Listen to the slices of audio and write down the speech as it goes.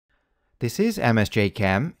This is MSJ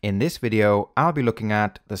Chem. In this video, I'll be looking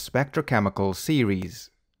at the spectrochemical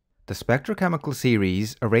series. The spectrochemical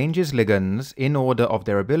series arranges ligands in order of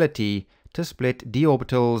their ability to split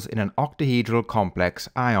d-orbitals in an octahedral complex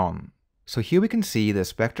ion. So here we can see the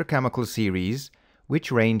spectrochemical series,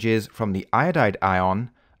 which ranges from the iodide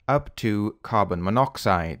ion up to carbon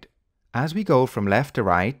monoxide. As we go from left to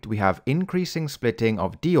right, we have increasing splitting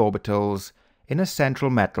of d-orbitals in a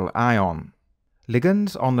central metal ion.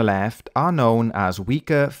 Ligands on the left are known as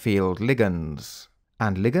weaker field ligands,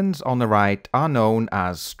 and ligands on the right are known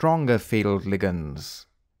as stronger field ligands.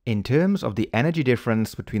 In terms of the energy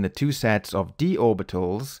difference between the two sets of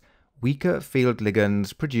d-orbitals, weaker field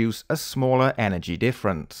ligands produce a smaller energy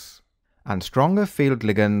difference, and stronger field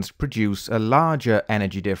ligands produce a larger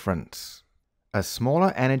energy difference. A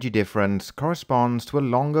smaller energy difference corresponds to a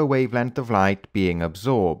longer wavelength of light being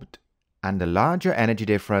absorbed, and a larger energy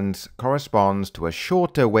difference corresponds to a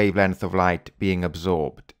shorter wavelength of light being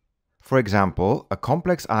absorbed. For example, a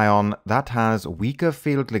complex ion that has weaker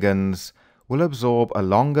field ligands will absorb a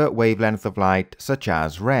longer wavelength of light, such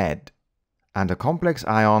as red, and a complex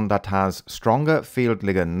ion that has stronger field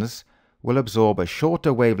ligands will absorb a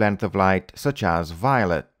shorter wavelength of light, such as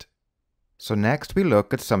violet. So next we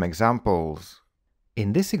look at some examples.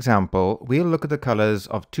 In this example, we'll look at the colors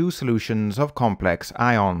of two solutions of complex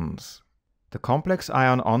ions. The complex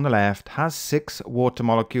ion on the left has 6 water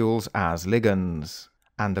molecules as ligands,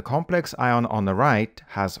 and the complex ion on the right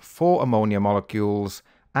has 4 ammonia molecules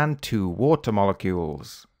and 2 water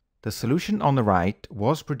molecules. The solution on the right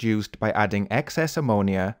was produced by adding excess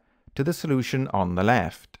ammonia to the solution on the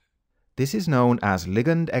left. This is known as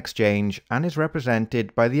ligand exchange and is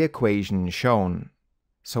represented by the equation shown.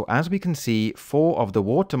 So as we can see, 4 of the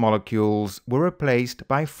water molecules were replaced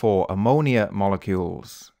by 4 ammonia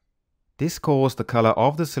molecules. This caused the color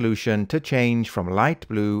of the solution to change from light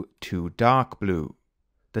blue to dark blue.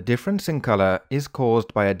 The difference in color is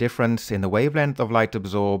caused by a difference in the wavelength of light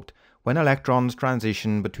absorbed when electrons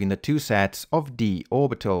transition between the two sets of d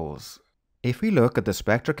orbitals. If we look at the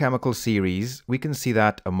spectrochemical series, we can see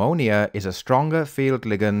that ammonia is a stronger field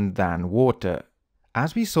ligand than water.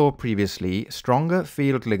 As we saw previously, stronger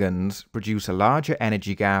field ligands produce a larger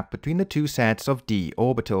energy gap between the two sets of d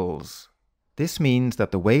orbitals. This means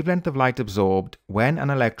that the wavelength of light absorbed when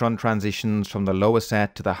an electron transitions from the lower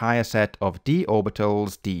set to the higher set of d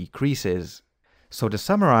orbitals decreases. So to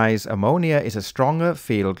summarize, ammonia is a stronger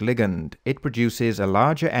field ligand. It produces a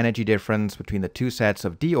larger energy difference between the two sets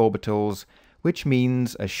of d orbitals, which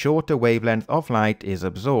means a shorter wavelength of light is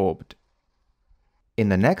absorbed. In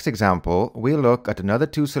the next example, we'll look at another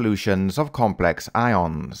two solutions of complex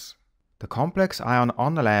ions. The complex ion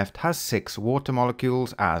on the left has 6 water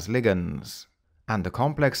molecules as ligands, and the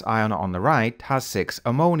complex ion on the right has 6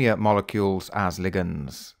 ammonia molecules as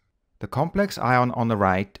ligands. The complex ion on the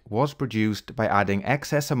right was produced by adding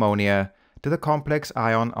excess ammonia to the complex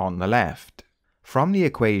ion on the left. From the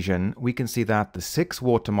equation, we can see that the 6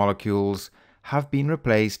 water molecules have been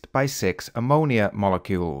replaced by 6 ammonia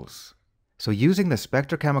molecules. So using the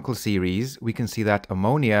spectrochemical series, we can see that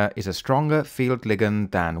ammonia is a stronger field ligand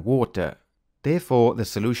than water. Therefore, the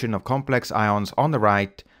solution of complex ions on the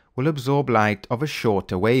right will absorb light of a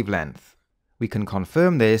shorter wavelength. We can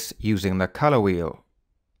confirm this using the color wheel.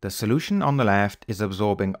 The solution on the left is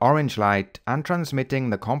absorbing orange light and transmitting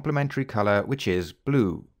the complementary color, which is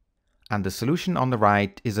blue. And the solution on the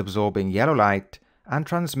right is absorbing yellow light and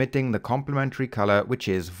transmitting the complementary color, which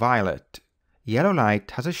is violet. Yellow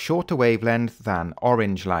light has a shorter wavelength than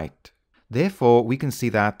orange light. Therefore, we can see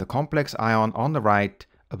that the complex ion on the right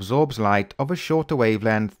absorbs light of a shorter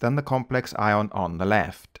wavelength than the complex ion on the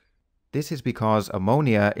left. This is because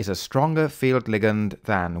ammonia is a stronger field ligand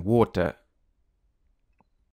than water.